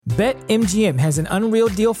BetMGM has an unreal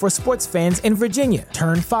deal for sports fans in Virginia.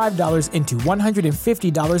 Turn $5 into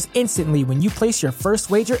 $150 instantly when you place your first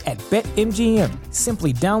wager at BetMGM.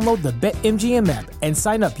 Simply download the BetMGM app and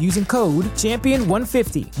sign up using code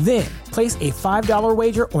Champion150. Then, place a $5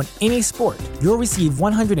 wager on any sport. You'll receive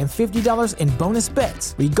 $150 in bonus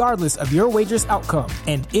bets, regardless of your wager's outcome.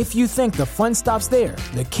 And if you think the fun stops there,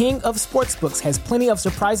 the King of Sportsbooks has plenty of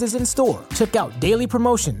surprises in store. Check out daily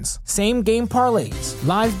promotions, same-game parlays,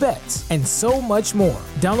 live bets, and so much more.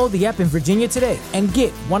 Download the app in Virginia today and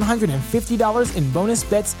get $150 in bonus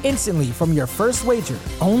bets instantly from your first wager.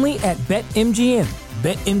 Only at BetMGM.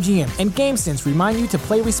 BetMGM and GameSense remind you to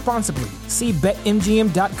play responsibly. See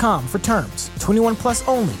BetMGM.com for terms. 21 plus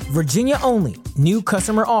only. Virginia only. New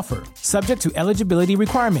customer offer. Subject to eligibility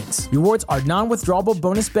requirements. Rewards are non-withdrawable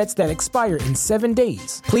bonus bets that expire in 7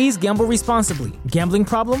 days. Please gamble responsibly. Gambling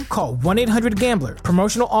problem? Call 1-800-GAMBLER.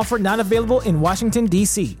 Promotional offer not available in Washington,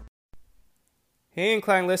 D.C. Hey,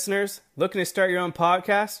 Incline listeners. Looking to start your own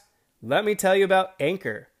podcast? Let me tell you about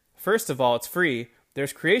Anchor. First of all, it's free.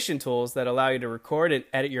 There's creation tools that allow you to record and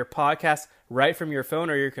edit your podcast right from your phone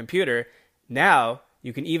or your computer. Now,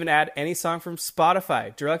 you can even add any song from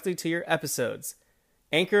Spotify directly to your episodes.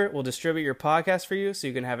 Anchor will distribute your podcast for you so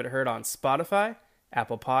you can have it heard on Spotify,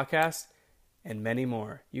 Apple Podcasts, and many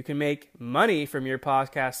more. You can make money from your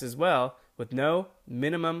podcast as well with no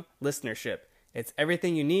minimum listenership. It's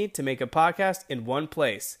everything you need to make a podcast in one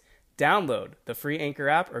place. Download the free Anchor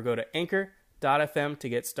app or go to anchor.fm to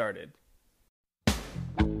get started.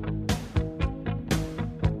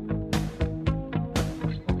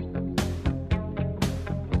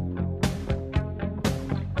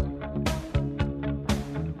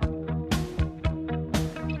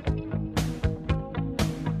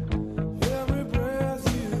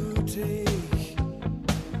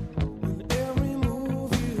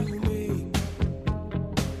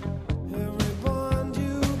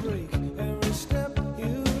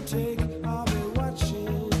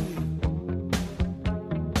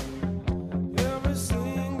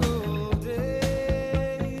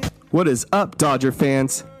 What is up, Dodger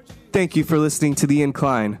fans? Thank you for listening to The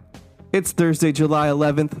Incline. It's Thursday, July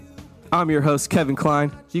 11th. I'm your host, Kevin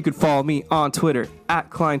Klein. You can follow me on Twitter at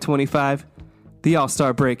Klein25. The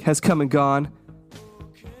All-Star break has come and gone.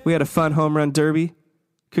 We had a fun home run derby.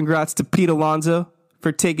 Congrats to Pete Alonso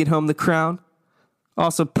for taking home the crown.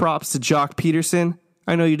 Also, props to Jock Peterson.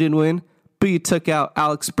 I know you didn't win, but you took out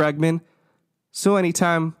Alex Bregman. So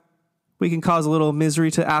anytime we can cause a little misery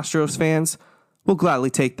to Astros fans, we'll gladly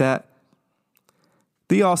take that.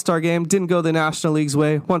 The All-Star game didn't go the National League's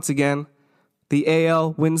way once again. The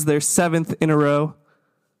AL wins their 7th in a row.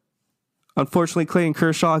 Unfortunately, Clayton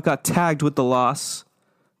Kershaw got tagged with the loss,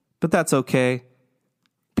 but that's okay.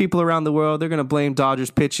 People around the world, they're going to blame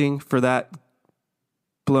Dodgers pitching for that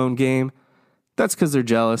blown game. That's because they're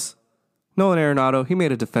jealous. Nolan Arenado, he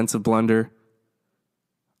made a defensive blunder.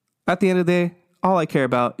 At the end of the day, all I care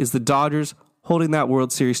about is the Dodgers holding that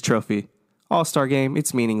World Series trophy. All-Star game,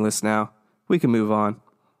 it's meaningless now. We can move on.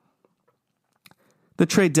 The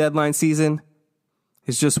trade deadline season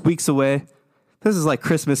is just weeks away. This is like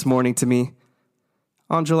Christmas morning to me.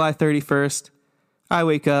 On July 31st, I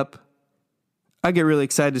wake up. I get really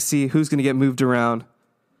excited to see who's going to get moved around.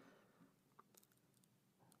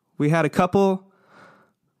 We had a couple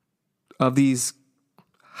of these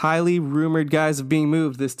highly rumored guys of being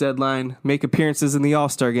moved this deadline make appearances in the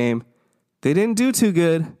All-Star game. They didn't do too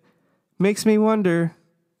good. Makes me wonder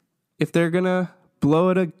if they're going to blow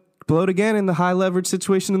it again in the high leverage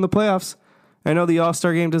situation in the playoffs. I know the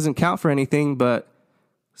All-Star game doesn't count for anything, but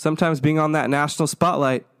sometimes being on that national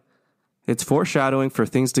spotlight, it's foreshadowing for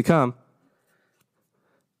things to come.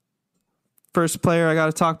 First player I got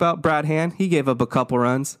to talk about, Brad Hand. He gave up a couple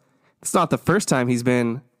runs. It's not the first time he's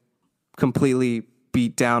been completely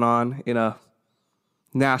beat down on in a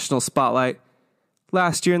national spotlight.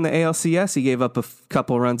 Last year in the ALCS, he gave up a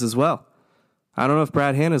couple runs as well. I don't know if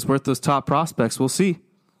Brad Hand is worth those top prospects. We'll see.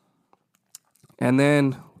 And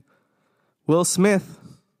then Will Smith,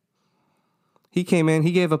 he came in.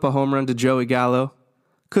 He gave up a home run to Joey Gallo.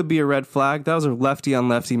 Could be a red flag. That was a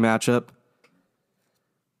lefty-on-lefty matchup.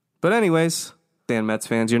 But anyways, Dan Mets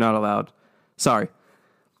fans, you're not allowed. Sorry.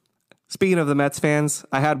 Speaking of the Mets fans,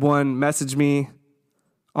 I had one message me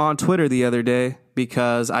on Twitter the other day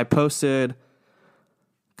because I posted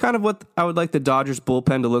kind of what I would like the Dodgers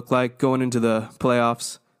bullpen to look like going into the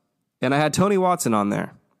playoffs. And I had Tony Watson on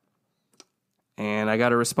there. And I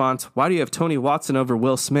got a response, why do you have Tony Watson over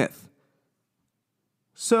Will Smith?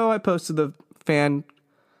 So I posted the fan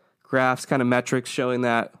graphs, kind of metrics showing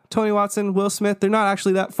that Tony Watson, Will Smith, they're not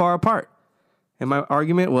actually that far apart. And my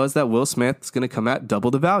argument was that Will Smith is going to come at double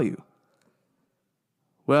the value.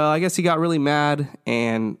 Well, I guess he got really mad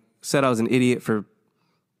and said I was an idiot for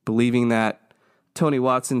believing that Tony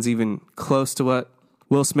Watson's even close to what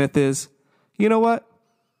Will Smith is. You know what?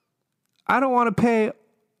 I don't want to pay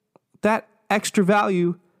that extra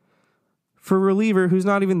value for a reliever who's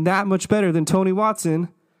not even that much better than Tony Watson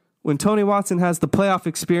when Tony Watson has the playoff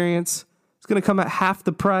experience. It's going to come at half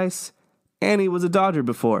the price, and he was a Dodger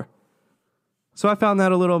before. So I found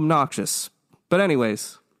that a little obnoxious. But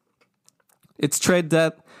anyways, it's trade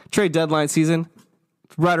deadline season.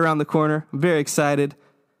 It's right around the corner. I'm very excited.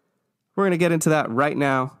 We're going to get into that right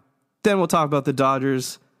now. Then we'll talk about the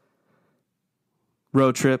Dodgers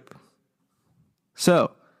road trip.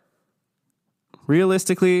 So,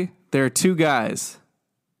 realistically, there are two guys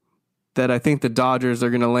that I think the Dodgers are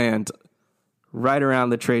going to land right around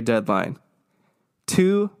the trade deadline.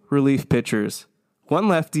 Two relief pitchers, one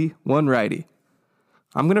lefty, one righty.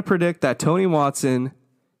 I'm going to predict that Tony Watson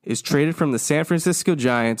is traded from the San Francisco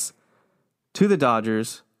Giants to the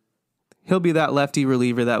Dodgers. He'll be that lefty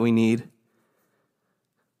reliever that we need.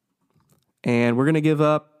 And we're going to give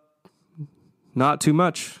up not too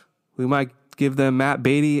much. We might give them Matt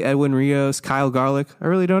Beatty, Edwin Rios, Kyle Garlick. I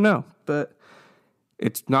really don't know, but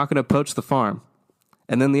it's not going to poach the farm.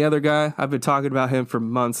 And then the other guy, I've been talking about him for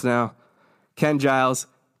months now, Ken Giles.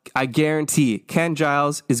 I guarantee Ken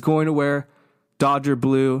Giles is going to wear Dodger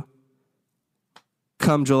blue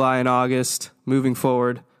come July and August, moving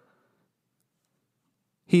forward.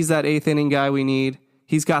 He's that eighth inning guy we need.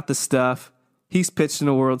 He's got the stuff. He's pitched in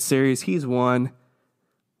a World Series. He's won.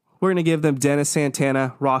 We're going to give them Dennis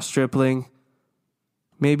Santana, Ross Stripling,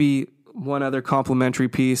 maybe one other complimentary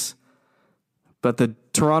piece. But the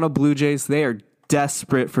Toronto Blue Jays, they are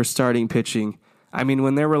desperate for starting pitching. I mean,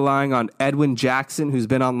 when they're relying on Edwin Jackson, who's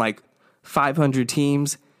been on like 500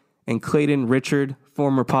 teams, and Clayton Richard,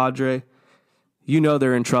 former Padre, you know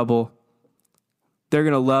they're in trouble. They're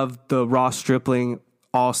going to love the Ross Stripling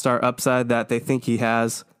all-star upside that they think he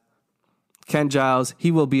has. Ken Giles,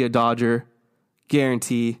 he will be a Dodger.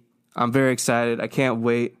 Guarantee. I'm very excited. I can't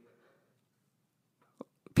wait.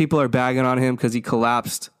 People are bagging on him because he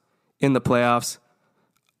collapsed in the playoffs,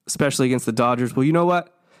 especially against the Dodgers. Well, you know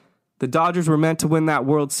what? The Dodgers were meant to win that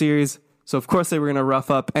World Series, so of course they were going to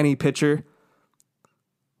rough up any pitcher.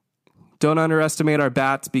 Don't underestimate our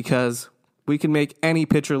bats because we can make any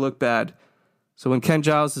pitcher look bad. So when Ken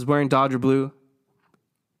Giles is wearing Dodger blue,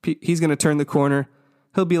 he's going to turn the corner.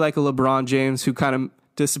 He'll be like a LeBron James who kind of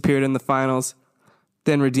disappeared in the finals,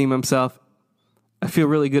 then redeem himself. I feel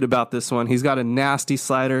really good about this one. He's got a nasty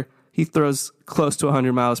slider. He throws close to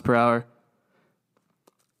 100 miles per hour.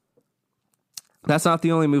 That's not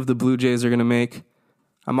the only move the Blue Jays are going to make.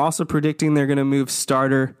 I'm also predicting they're going to move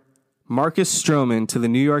starter Marcus Stroman to the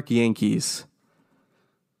New York Yankees.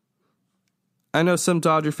 I know some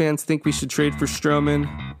Dodger fans think we should trade for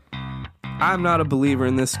Stroman. I'm not a believer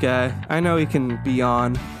in this guy. I know he can be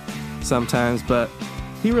on sometimes, but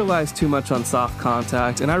he relies too much on soft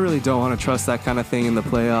contact, and I really don't want to trust that kind of thing in the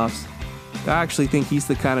playoffs. I actually think he's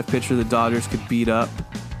the kind of pitcher the Dodgers could beat up.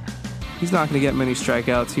 He's not going to get many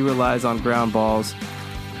strikeouts. He relies on ground balls.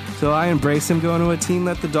 So I embrace him going to a team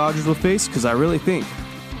that the Dodgers will face because I really think,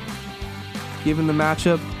 given the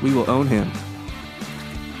matchup, we will own him.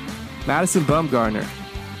 Madison Bumgarner.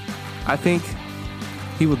 I think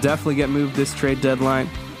he will definitely get moved this trade deadline.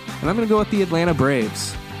 And I'm going to go with the Atlanta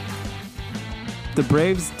Braves. The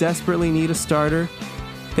Braves desperately need a starter.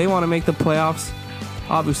 They want to make the playoffs.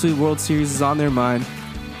 Obviously, World Series is on their mind.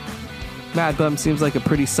 Mad Bum seems like a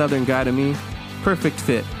pretty southern guy to me. Perfect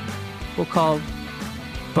fit. We'll call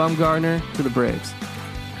Bumgarner to the Braves.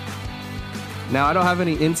 Now, I don't have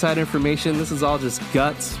any inside information. This is all just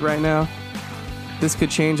guts right now. This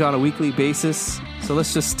could change on a weekly basis. So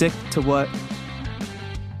let's just stick to what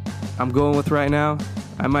I'm going with right now.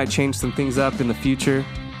 I might change some things up in the future.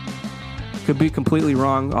 Could be completely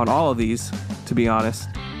wrong on all of these, to be honest.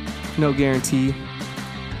 No guarantee.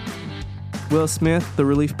 Will Smith, the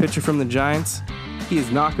relief pitcher from the Giants, he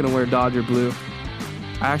is not going to wear Dodger blue.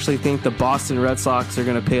 I actually think the Boston Red Sox are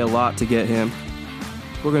going to pay a lot to get him.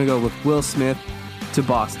 We're going to go with Will Smith to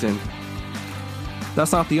Boston.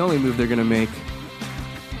 That's not the only move they're going to make.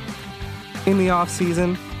 In the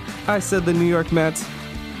offseason, I said the New York Mets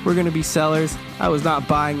were going to be sellers. I was not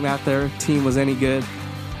buying that their team was any good.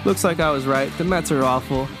 Looks like I was right. The Mets are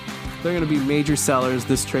awful. They're going to be major sellers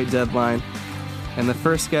this trade deadline. And the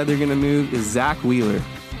first guy they're going to move is Zach Wheeler.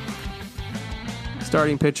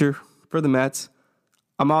 Starting pitcher for the Mets.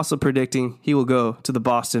 I'm also predicting he will go to the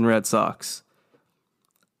Boston Red Sox.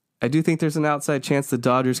 I do think there's an outside chance the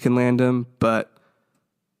Dodgers can land him, but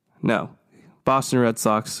no. Boston Red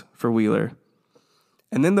Sox for Wheeler.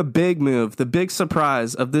 And then the big move, the big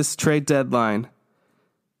surprise of this trade deadline,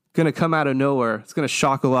 going to come out of nowhere. It's going to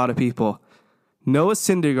shock a lot of people. Noah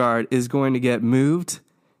Syndergaard is going to get moved,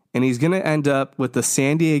 and he's going to end up with the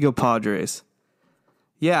San Diego Padres.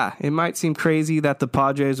 Yeah, it might seem crazy that the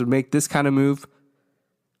Padres would make this kind of move.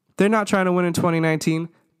 They're not trying to win in 2019,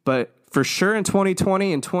 but for sure in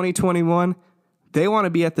 2020 and 2021, they want to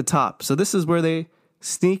be at the top. So this is where they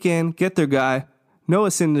sneak in, get their guy, Noah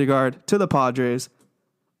Syndergaard, to the Padres.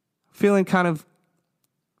 Feeling kind of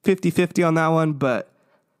 50-50 on that one, but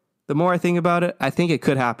the more I think about it, I think it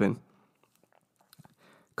could happen.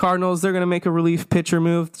 Cardinals, they're going to make a relief pitcher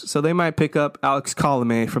move, so they might pick up Alex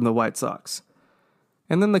Colomé from the White Sox.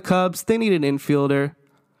 And then the Cubs, they need an infielder,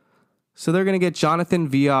 so they're going to get Jonathan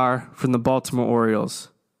Villar from the Baltimore Orioles.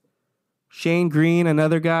 Shane Green,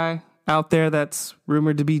 another guy out there that's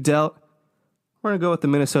rumored to be dealt. We're going to go with the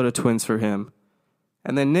Minnesota Twins for him.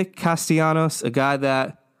 And then Nick Castellanos, a guy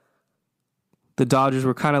that the Dodgers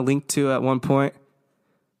were kind of linked to at one point.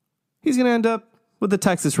 He's going to end up with the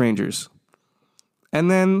Texas Rangers. And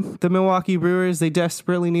then the Milwaukee Brewers, they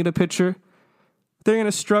desperately need a pitcher. They're going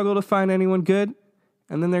to struggle to find anyone good.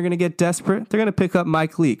 And then they're going to get desperate. They're going to pick up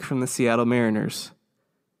Mike Leake from the Seattle Mariners.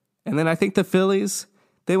 And then I think the Phillies,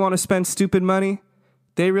 they want to spend stupid money.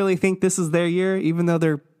 They really think this is their year, even though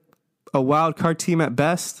they're a wild card team at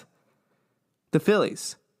best. The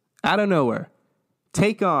Phillies, out of nowhere,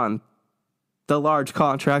 take on the large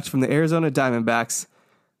contract from the Arizona Diamondbacks.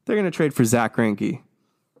 They're going to trade for Zach Greinke.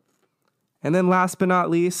 And then last but not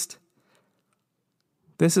least,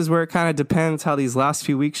 this is where it kind of depends how these last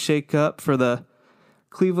few weeks shake up for the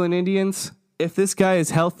Cleveland Indians. If this guy is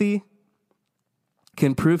healthy,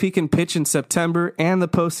 can prove he can pitch in September and the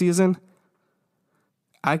postseason,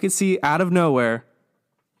 I could see out of nowhere,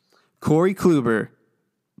 Corey Kluber.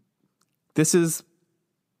 This is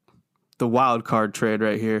the wild card trade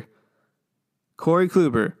right here. Corey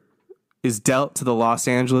Kluber is dealt to the Los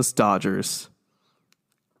Angeles Dodgers.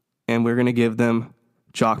 And we're going to give them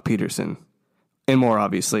Jock Peterson. And more,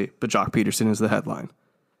 obviously, but Jock Peterson is the headline.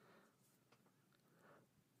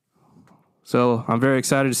 So I'm very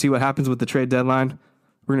excited to see what happens with the trade deadline.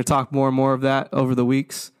 We're going to talk more and more of that over the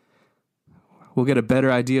weeks. We'll get a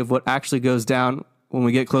better idea of what actually goes down when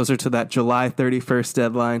we get closer to that July 31st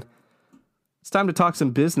deadline. It's time to talk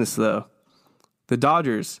some business, though. The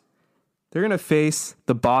Dodgers, they're going to face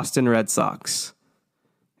the Boston Red Sox.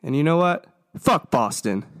 And you know what? Fuck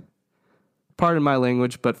Boston. Pardon my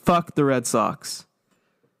language, but fuck the Red Sox.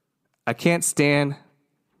 I can't stand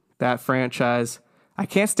that franchise. I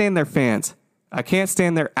can't stand their fans. I can't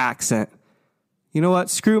stand their accent. You know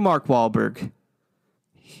what? Screw Mark Wahlberg.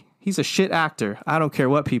 He's a shit actor. I don't care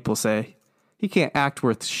what people say. He can't act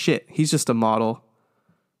worth shit. He's just a model.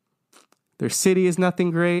 Their city is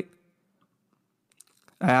nothing great.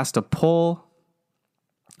 I asked a poll.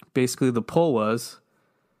 Basically, the poll was,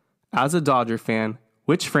 as a Dodger fan,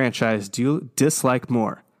 which franchise do you dislike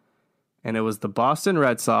more? And it was the Boston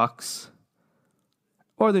Red Sox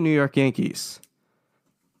or the New York Yankees.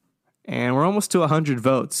 And we're almost to 100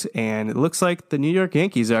 votes. And it looks like the New York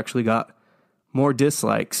Yankees actually got more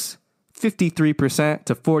dislikes, 53%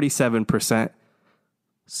 to 47%.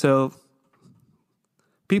 So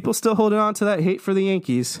people still holding on to that hate for the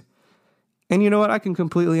Yankees. And you know what? I can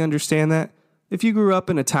completely understand that. If you grew up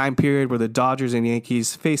in a time period where the Dodgers and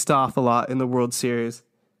Yankees faced off a lot in the World Series,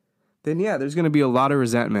 then yeah, there's going to be a lot of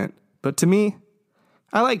resentment. But to me,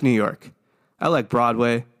 I like New York. I like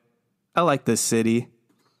Broadway. I like this city.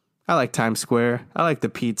 I like Times Square. I like the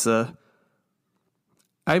pizza.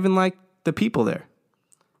 I even like the people there.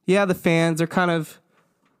 Yeah, the fans are kind of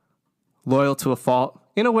loyal to a fault.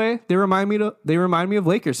 In a way, they remind me of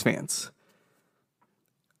Lakers fans.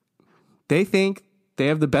 They think they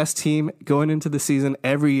have the best team going into the season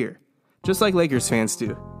every year, just like Lakers fans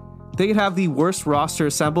do. They could have the worst roster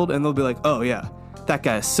assembled, and they'll be like, oh yeah, that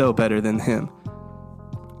guy is so better than him.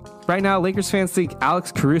 Right now, Lakers fans think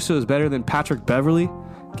Alex Caruso is better than Patrick Beverley.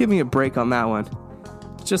 Give me a break on that one.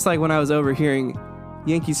 It's just like when I was overhearing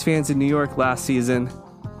Yankees fans in New York last season.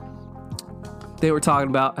 They were talking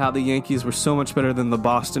about how the Yankees were so much better than the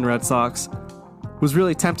Boston Red Sox. Was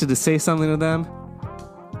really tempted to say something to them,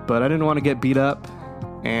 but I didn't want to get beat up.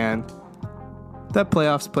 And that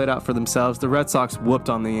playoffs played out for themselves. The Red Sox whooped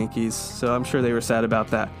on the Yankees, so I'm sure they were sad about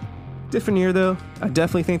that. Different year, though. I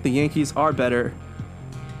definitely think the Yankees are better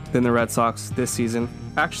than the Red Sox this season.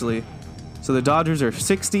 Actually, so the Dodgers are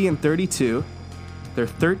 60-32. They're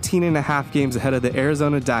 13.5 games ahead of the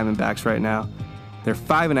Arizona Diamondbacks right now. They're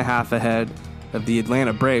 5.5 ahead of the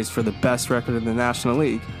Atlanta Braves for the best record in the National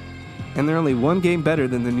League. and they're only one game better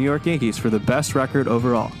than the New York Yankees for the best record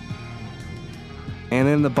overall. And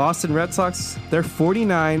then the Boston Red Sox, they're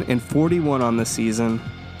 49-41 on the season.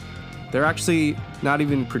 They're actually not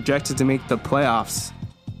even projected to make the playoffs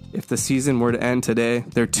if the season were to end today.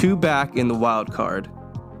 They're 2 back in the wild card.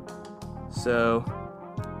 So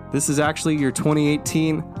this is actually your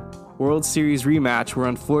 2018 World Series rematch, where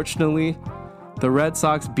unfortunately the Red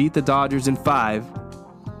Sox beat the Dodgers in 5.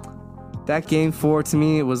 That game 4, to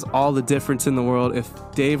me, it was all the difference in the world. If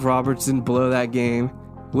Dave Roberts didn't blow that game,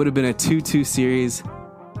 it would have been a 2-2 series,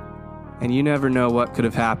 and you never know what could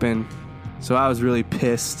have happened. So I was really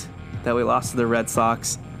pissed that we lost to the Red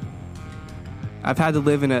Sox. I've had to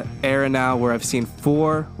live in an era now where I've seen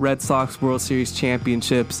 4 Red Sox World Series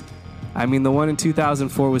championships. I mean, the one in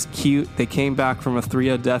 2004 was cute. They came back from a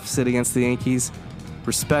 3-0 deficit against the Yankees.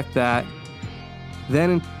 Respect that. Then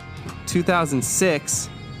in 2006,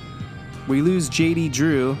 we lose J.D.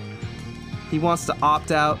 Drew. He wants to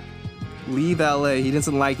opt out, leave LA. He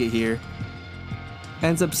doesn't like it here.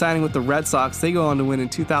 Ends up signing with the Red Sox. They go on to win in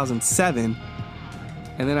 2007.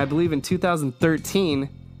 And then I believe in 2013,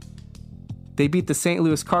 they beat the St.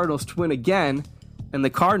 Louis Cardinals to win again. And the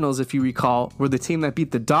Cardinals, if you recall, were the team that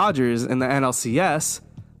beat the Dodgers in the NLCS.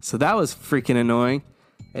 So that was freaking annoying.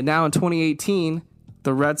 And now in 2018,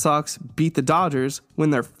 the Red Sox beat the Dodgers,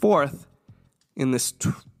 win their 4th in this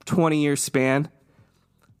 20-year span.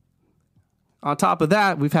 On top of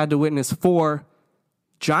that, we've had to witness 4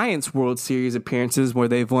 Giants World Series appearances where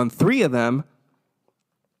they've won 3 of them.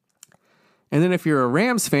 And then if you're a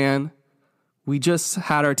Rams fan, we just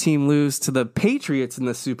had our team lose to the Patriots in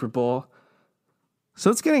the Super Bowl. So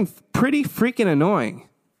it's getting pretty freaking annoying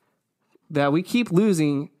that we keep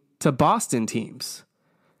losing to Boston teams.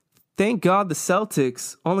 Thank God the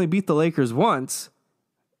Celtics only beat the Lakers once,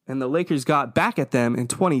 and the Lakers got back at them in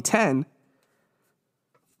 2010.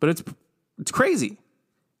 But it's crazy.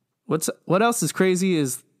 What else is crazy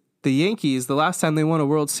is the Yankees, the last time they won a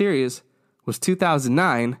World Series was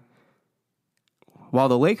 2009, while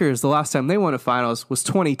the Lakers, the last time they won a finals was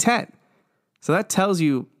 2010. So that tells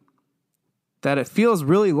you that it feels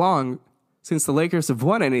really long since the Lakers have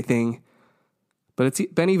won anything, but it's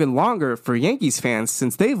been even longer for Yankees fans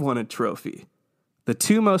since they've won a trophy. The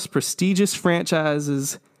 2 most prestigious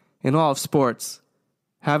franchises in all of sports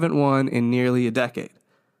haven't won in nearly a decade.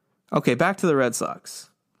 Okay, back to the Red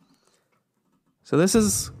Sox. So this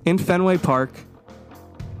is in Fenway Park.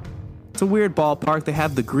 It's a weird ballpark. They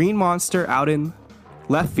have the Green Monster out in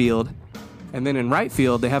left field, and then in right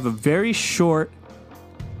field, they have a very short,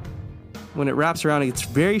 when it wraps around, it gets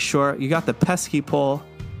very short. You got the pesky pole.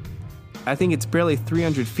 I think it's barely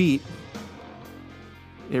 300 feet.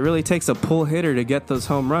 It really takes a pull hitter to get those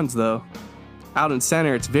home runs, though. Out in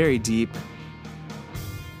center, it's very deep.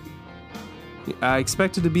 I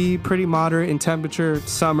expect it to be pretty moderate in temperature.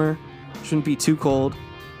 It's summer. Shouldn't be too cold.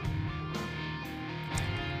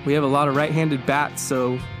 We have a lot of right-handed bats,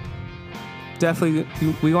 so definitely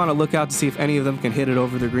we want to look out to see if any of them can hit it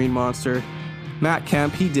over the Green Monster. Matt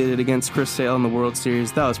Kemp, he did it against Chris Sale in the World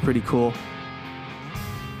Series. That was pretty cool.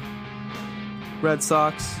 Red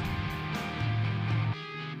Sox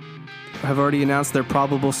have already announced their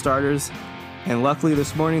probable starters, and luckily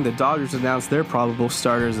this morning the Dodgers announced their probable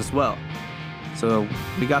starters as well. So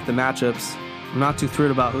we got the matchups. I'm not too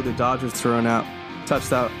thrilled about who the Dodgers throwing out.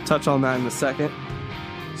 Touch on that in a second.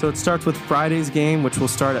 So it starts with Friday's game, which will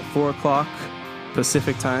start at 4 o'clock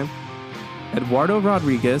Pacific time. Eduardo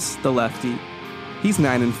Rodriguez, the lefty, he's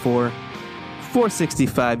 9-4,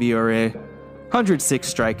 4.65 ERA,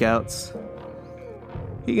 106 strikeouts.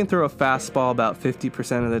 He can throw a fastball about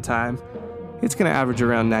 50% of the time. It's going to average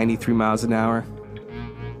around 93 miles an hour.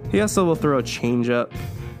 He also will throw a changeup.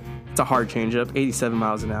 It's a hard changeup, 87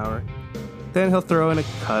 miles an hour. Then he'll throw in a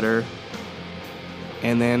cutter,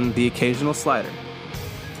 and then the occasional slider.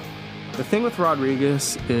 The thing with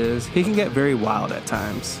Rodriguez is he can get very wild at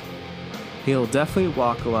times. He'll definitely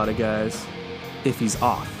walk a lot of guys if he's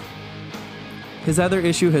off. His other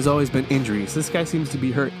issue has always been injuries. This guy seems to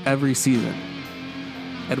be hurt every season.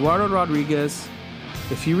 Eduardo Rodriguez,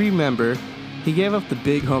 if you remember, he gave up the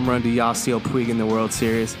big home run to Yasiel Puig in the World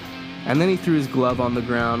Series, and then he threw his glove on the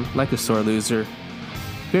ground like a sore loser.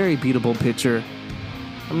 Very beatable pitcher.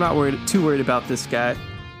 I'm not too worried about this guy.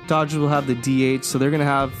 Dodgers will have the DH, so they're going to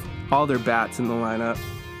have all their bats in the lineup.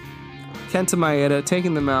 Kenta Maeda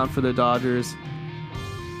taking the mound for the Dodgers.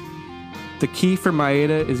 The key for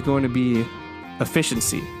Maeda is going to be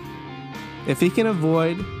efficiency. If he can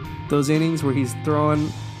avoid those innings where he's throwing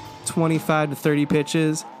 25 to 30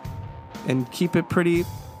 pitches and keep it pretty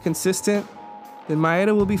consistent, then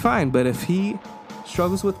Maeda will be fine. But if he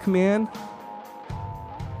struggles with command,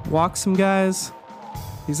 walk some guys.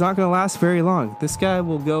 He's not going to last very long. This guy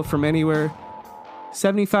will go from anywhere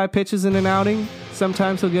 75 pitches in an outing.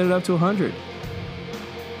 Sometimes he'll get it up to 100.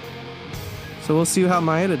 So we'll see how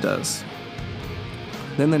Maeda does.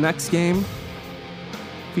 Then the next game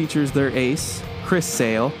features their ace, Chris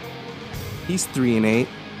Sale. He's 3-8.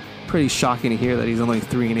 Pretty shocking to hear that he's only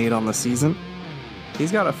 3-8 on the season.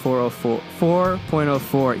 He's got a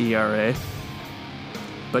 4.04 ERA,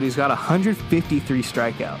 but he's got 153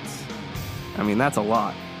 strikeouts. I mean, that's a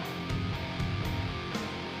lot.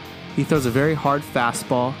 He throws a very hard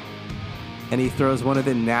fastball, and he throws one of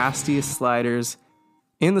the nastiest sliders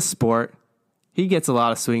in the sport. He gets a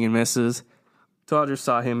lot of swing and misses. Dodgers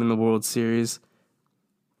saw him in the World Series.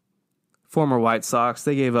 Former White Sox,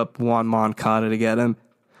 they gave up Juan Moncada to get him.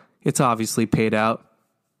 It's obviously paid out.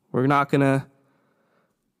 We're not going to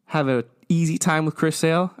have an easy time with Chris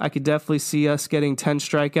Sale. I could definitely see us getting 10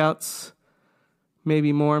 strikeouts.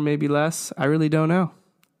 Maybe more, maybe less. I really don't know.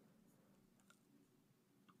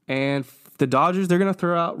 And the Dodgers, they're going to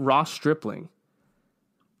throw out Ross Stripling.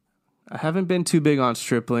 I haven't been too big on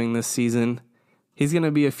Stripling this season. He's going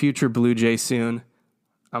to be a future Blue Jay soon.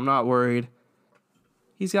 I'm not worried.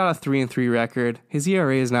 He's got a 3-3 record. His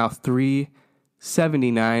ERA is now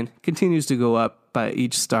 3.79. Continues to go up by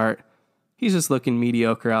each start. He's just looking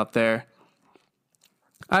mediocre out there.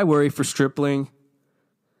 I worry for Stripling.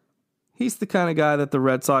 He's the kind of guy that the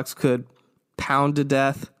Red Sox could pound to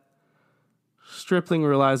death. Stripling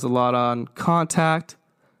relies a lot on contact,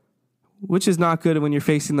 which is not good when you're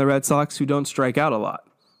facing the Red Sox, who don't strike out a lot.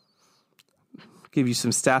 Give you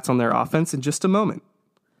some stats on their offense in just a moment.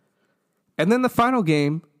 And then the final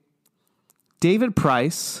game, David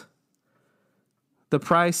Price. The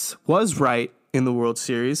Price was right in the World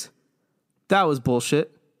Series. That was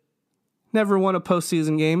bullshit. Never won a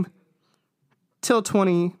postseason game till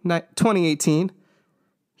 2018.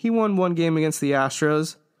 He won one game against the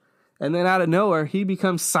Astros, and then out of nowhere, he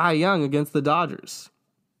becomes Cy Young against the Dodgers.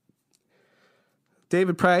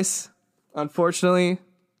 David Price, unfortunately,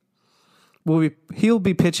 he'll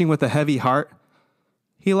be pitching with a heavy heart.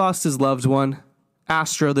 He lost his loved one,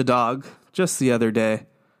 Astro the dog, just the other day.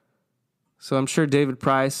 So I'm sure David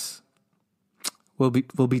Price will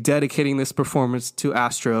be dedicating this performance to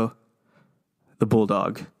Astro the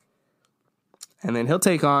bulldog. And then he'll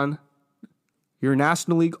take on your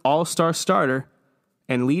National League All-Star starter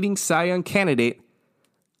and leading Cy Young candidate,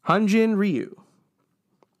 Hyun-Jin Ryu.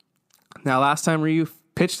 Now, last time Ryu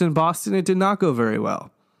pitched in Boston, it did not go very well.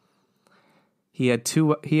 He had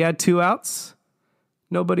two outs,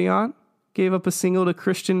 nobody on, gave up a single to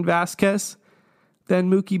Christian Vasquez. Then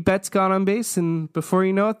Mookie Betts got on base, and before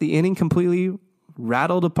you know it, the inning completely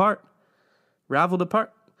raveled apart.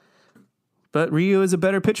 But Ryu is a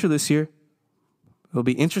better pitcher this year. It'll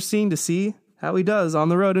be interesting to see how he does on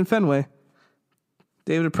the road in Fenway.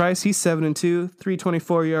 David Price, he's 7-2,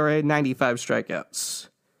 3.24 ERA, 95 strikeouts.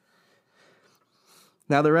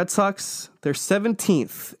 Now the Red Sox, they're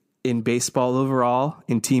 17th in baseball overall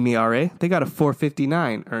in team ERA. They got a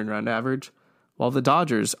 4.59 earned run average, while the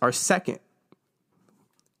Dodgers are second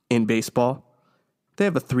in baseball. They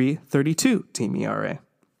have a 3.32 team ERA.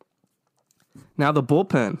 Now the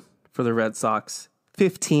bullpen for the Red Sox,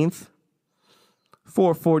 15th,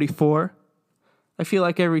 4.44. I feel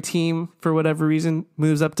like every team, for whatever reason,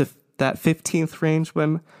 moves up to that 15th range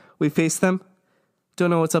when we face them.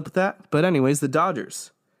 Don't know what's up with that. But anyways, the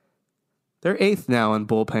Dodgers, they're 8th now in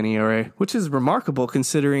bullpen ERA, which is remarkable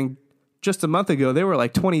considering just a month ago they were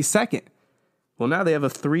like 22nd. Well, now they have a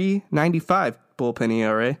 3.95 bullpen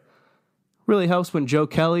ERA. Really helps when Joe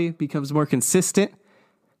Kelly becomes more consistent.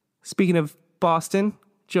 Speaking of Boston,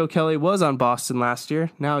 Joe Kelly was on Boston last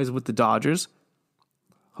year. Now he's with the Dodgers.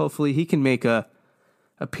 Hopefully he can make a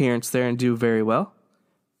appearance there and do very well.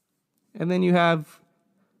 And then you have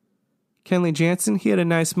Kenley Jansen. He had a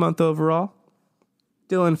nice month overall.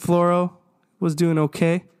 Dylan Floro was doing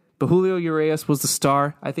okay. But Julio Urias was the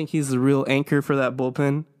star. I think he's the real anchor for that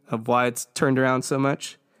bullpen of why it's turned around so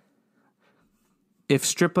much. If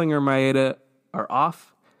Stripling or Maeda are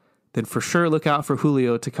off, then for sure look out for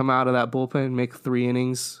Julio to come out of that bullpen and make 3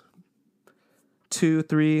 innings. 2,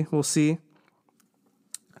 3, we'll see.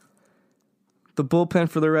 The bullpen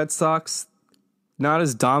for the Red Sox, not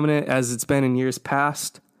as dominant as it's been in years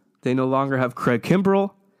past. They no longer have Craig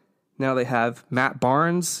Kimbrell. Now they have Matt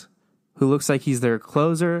Barnes, who looks like he's their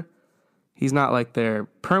closer. He's not like their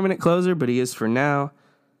permanent closer, but he is for now.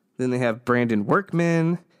 Then they have Brandon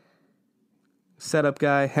Workman, setup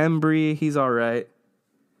guy, Hembry, he's all right.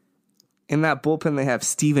 In that bullpen, they have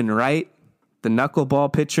Stephen Wright, the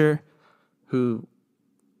knuckleball pitcher, who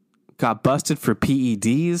got busted for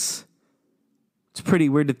PEDs. It's pretty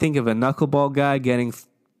weird to think of a knuckleball guy getting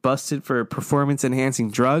busted for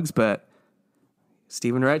performance-enhancing drugs, but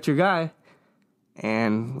Stephen Wright's your guy.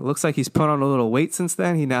 And it looks like he's put on a little weight since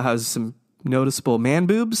then. He now has some noticeable man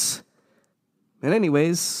boobs. And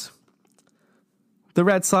anyways, the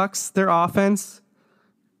Red Sox, their offense,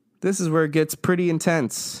 this is where it gets pretty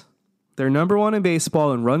intense. They're number one in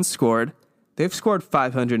baseball in runs scored. They've scored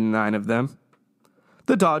 509 of them.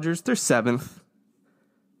 The Dodgers, they're 7th.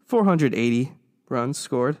 480 runs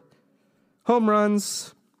scored. Home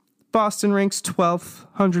runs, Boston ranks 12th,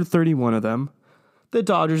 131 of them. The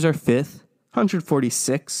Dodgers are 5th,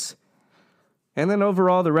 146. And then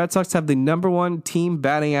overall, the Red Sox have the number one team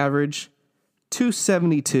batting average,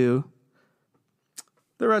 272.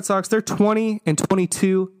 The Red Sox, they're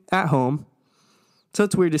 20-22 at home. So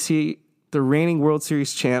it's weird to see the reigning World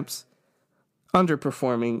Series champs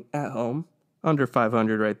underperforming at home. Under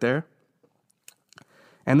 500 right there.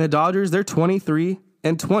 And the Dodgers, they're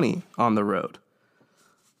 23-20 on the road.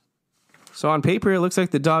 So on paper, it looks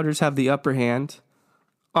like the Dodgers have the upper hand.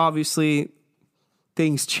 Obviously,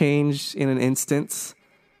 things change in an instance.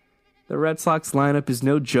 The Red Sox lineup is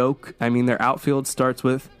no joke. I mean, their outfield starts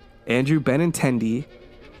with Andrew Benintendi,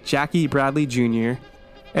 Jackie Bradley Jr.,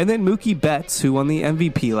 and then Mookie Betts, who won the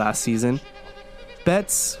MVP last season.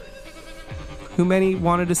 Betts, who many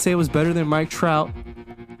wanted to say was better than Mike Trout,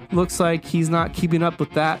 looks like he's not keeping up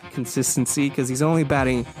with that consistency because he's only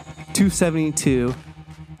batting .272,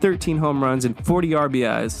 13 home runs, and 40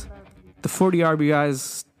 RBIs. The 40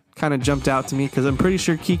 RBIs kind of jumped out to me because I'm pretty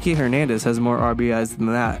sure Kike Hernandez has more RBIs than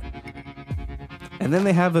that. And then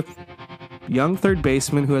they have a young third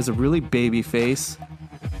baseman who has a really baby face.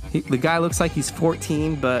 The guy looks like he's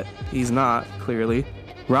 14, but he's not, clearly.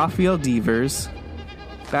 Rafael Devers,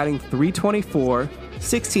 batting .324,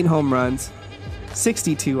 16 home runs,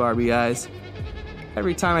 62 RBIs.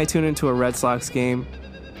 Every time I tune into a Red Sox game,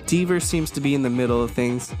 Devers seems to be in the middle of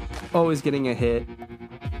things, always getting a hit,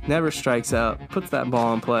 never strikes out, puts that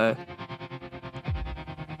ball in play.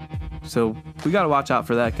 So we got to watch out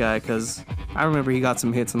for that guy because I remember he got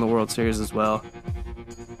some hits in the World Series as well.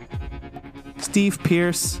 Steve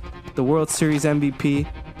Pearce, the World Series MVP,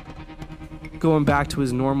 going back to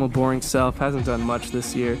his normal boring self, hasn't done much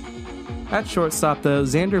this year. At shortstop, though,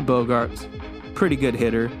 Xander Bogaerts, pretty good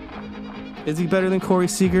hitter. Is he better than Corey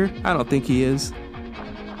Seager? I don't think he is.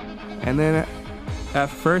 And then at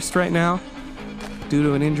first right now, due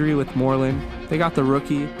to an injury with Moreland, they got the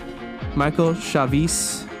rookie, Michael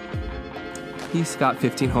Chavis. He's got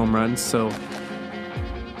 15 home runs, so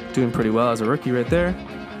doing pretty well as a rookie right there.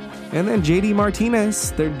 And then JD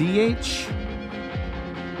Martinez, their DH.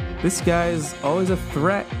 This guy is always a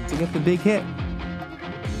threat to get the big hit.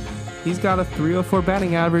 He's got a .304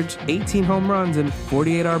 batting average, 18 home runs, and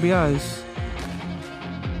 48 RBIs.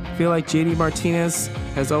 I feel like JD Martinez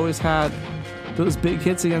has always had those big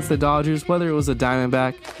hits against the Dodgers, whether it was a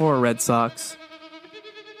Diamondback or a Red Sox.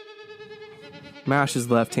 Mashes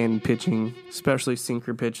left-handed pitching, especially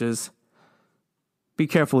sinker pitches. Be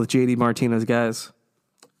careful with JD Martinez, guys.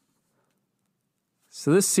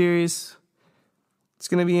 So this series, it's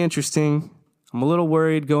going to be interesting. I'm a little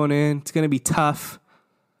worried going in. It's going to be tough.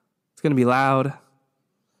 It's going to be loud.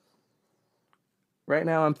 Right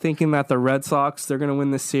now, I'm thinking that the Red Sox, they're going to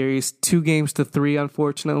win this series 2-3,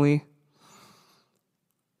 unfortunately.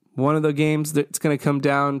 One of the games, it's going to come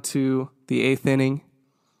down to the 8th inning.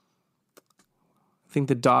 I think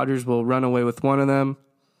the Dodgers will run away with one of them.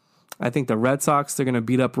 I think the Red Sox, they're going to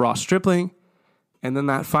beat up Ross Stripling. And then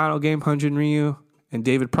that final game, Hyun-Jin Ryu and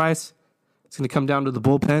David Price, it's going to come down to the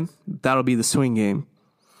bullpen. That'll be the swing game.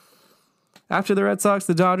 After the Red Sox,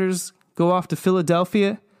 the Dodgers go off to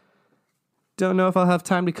Philadelphia. Don't know if I'll have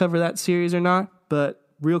time to cover that series or not, but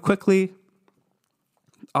real quickly,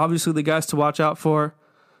 obviously the guys to watch out for,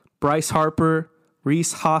 Bryce Harper,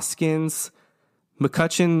 Rhys Hoskins,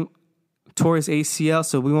 McCutchen tore his ACL,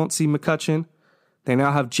 so we won't see McCutchen. They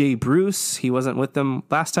now have Jay Bruce. He wasn't with them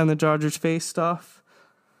last time the Dodgers faced off.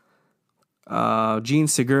 Gene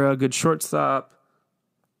Segura, good shortstop.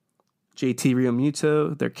 JT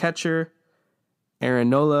Realmuto, their catcher.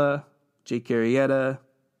 Aaron Nola, Jake Arrieta.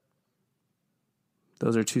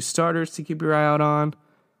 Those are 2 starters to keep your eye out on.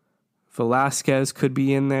 Velasquez could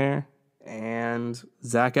be in there. And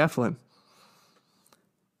Zach Eflin.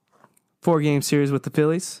 4-game series with the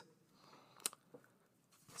Phillies.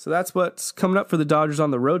 So that's what's coming up for the Dodgers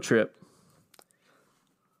on the road trip.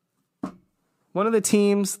 One of the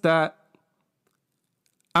teams that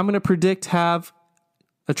I'm going to predict have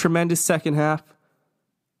a tremendous second half.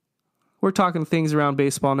 We're talking things around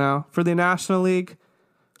baseball now. For the National League,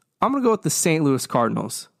 I'm going to go with the St. Louis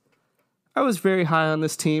Cardinals. I was very high on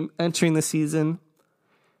this team entering the season.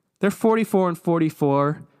 They're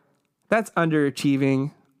 44-44. That's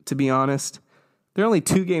underachieving, to be honest. They're only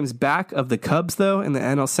 2 games back of the Cubs, though, in the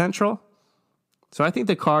NL Central. So I think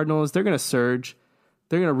the Cardinals, they're going to surge.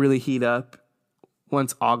 They're going to really heat up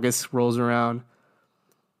once August rolls around.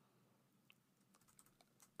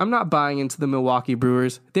 I'm not buying into the Milwaukee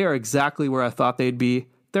Brewers. They are exactly where I thought they'd be.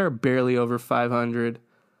 They're barely over 500.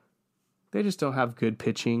 They just don't have good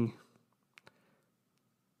pitching.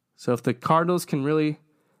 So if the Cardinals can really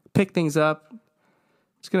pick things up,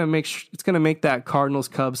 it's gonna make that Cardinals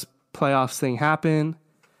Cubs playoffs thing happen.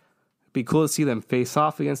 It'd be cool to see them face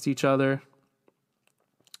off against each other.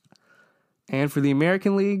 And for the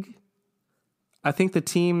American League, I think the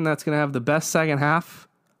team that's gonna have the best second half,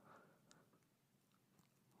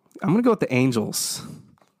 I'm gonna go with the Angels.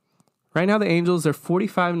 Right now, the Angels are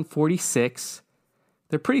 45-46.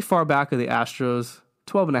 They're pretty far back of the Astros,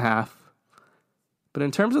 12.5. But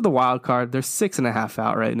in terms of the wild card, they're 6.5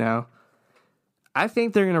 out right now. I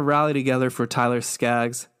think they're going to rally together for Tyler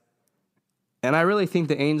Skaggs. And I really think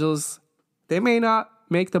the Angels, they may not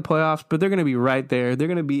make the playoffs, but they're going to be right there. They're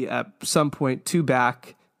going to be at some point 2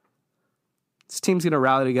 back. This team's going to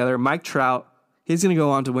rally together. Mike Trout, he's going to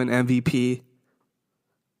go on to win MVP.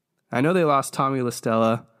 I know they lost Tommy La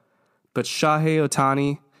Stella, but Shohei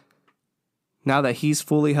Ohtani, now that he's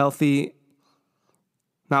fully healthy,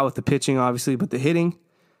 not with the pitching, obviously, but the hitting,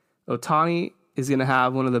 Ohtani is going to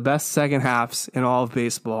have one of the best second halves in all of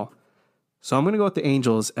baseball. So I'm going to go with the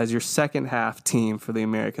Angels as your second half team for the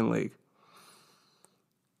American League.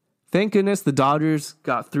 Thank goodness the Dodgers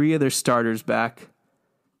got 3 of their starters back.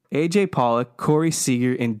 A.J. Pollock, Corey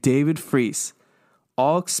Seager, and David Freese,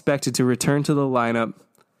 all expected to return to the lineup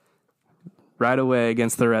right away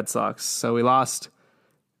against the Red Sox. So we lost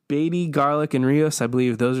Beatty, Garlick, and Rios. I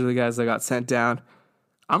believe those are the guys that got sent down.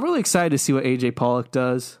 I'm really excited to see what A.J. Pollock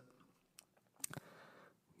does.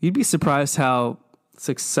 You'd be surprised how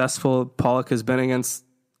successful Pollock has been against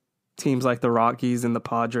teams like the Rockies and the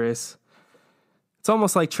Padres. It's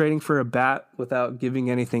almost like trading for a bat without giving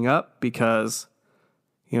anything up because,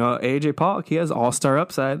 A.J. Pollock, he has all-star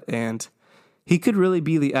upside, and he could really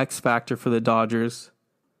be the X factor for the Dodgers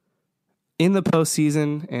in the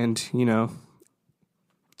postseason and,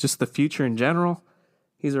 just the future in general.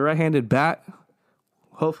 He's a right-handed bat.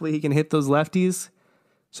 Hopefully he can hit those lefties.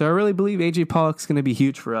 So I really believe A.J. Pollock's going to be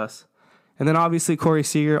huge for us. And then obviously Corey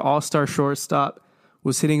Seager, all-star shortstop,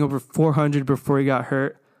 was hitting over 400 before he got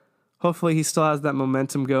hurt. Hopefully he still has that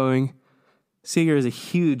momentum going. Seager is a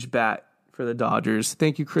huge bat for the Dodgers.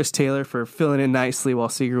 Thank you, Chris Taylor, for filling in nicely while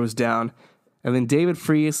Seager was down. And then David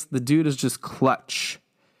Freese, the dude is just clutch.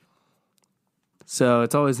 So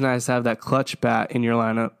it's always nice to have that clutch bat in your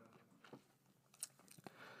lineup.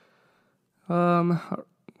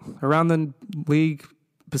 Around the league,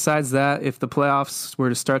 besides that, if the playoffs were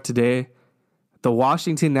to start today, the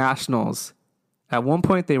Washington Nationals, at one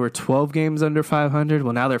point they were 12 games under 500.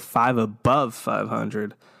 Well, now they're 5 above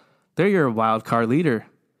 500. They're your wild card leader.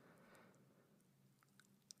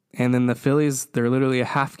 And then the Phillies, they're literally a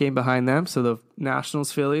half game behind them. So the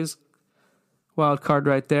Nationals, Phillies, wild card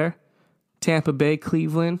right there. Tampa Bay,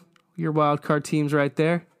 Cleveland, your wild card teams right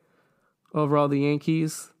there. Overall, the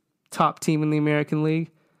Yankees, top team in the American League.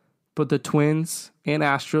 But the Twins and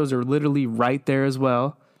Astros are literally right there as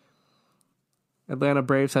well. Atlanta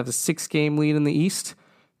Braves have a 6-game lead in the East,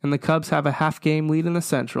 and the Cubs have a half-game lead in the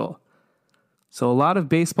Central. So a lot of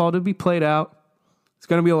baseball to be played out. It's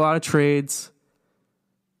going to be a lot of trades.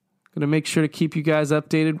 Going to make sure to keep you guys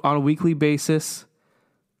updated on a weekly basis.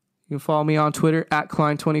 You can follow me on Twitter at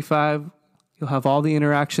Klein25. You'll have all the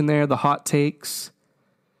interaction there, the hot takes.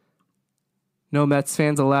 No Mets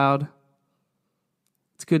fans allowed.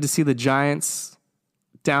 It's good to see the Giants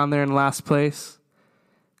down there in last place.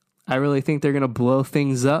 I really think they're going to blow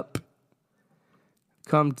things up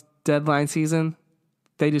come deadline season.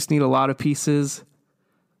 They just need a lot of pieces.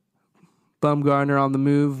 Bumgarner on the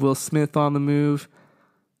move. Will Smith on the move.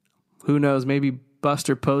 Who knows? Maybe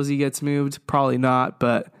Buster Posey gets moved. Probably not,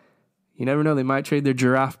 but you never know. They might trade their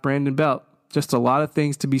giraffe Brandon Belt. Just a lot of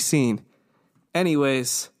things to be seen.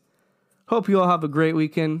 Anyways, hope you all have a great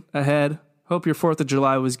weekend ahead. Hope your 4th of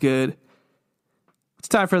July was good. It's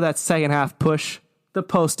time for that second half push, the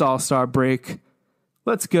post-All-Star break.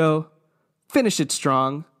 Let's go. Finish it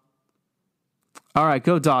strong. All right,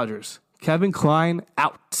 go Dodgers. Kevin Klein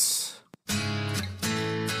out.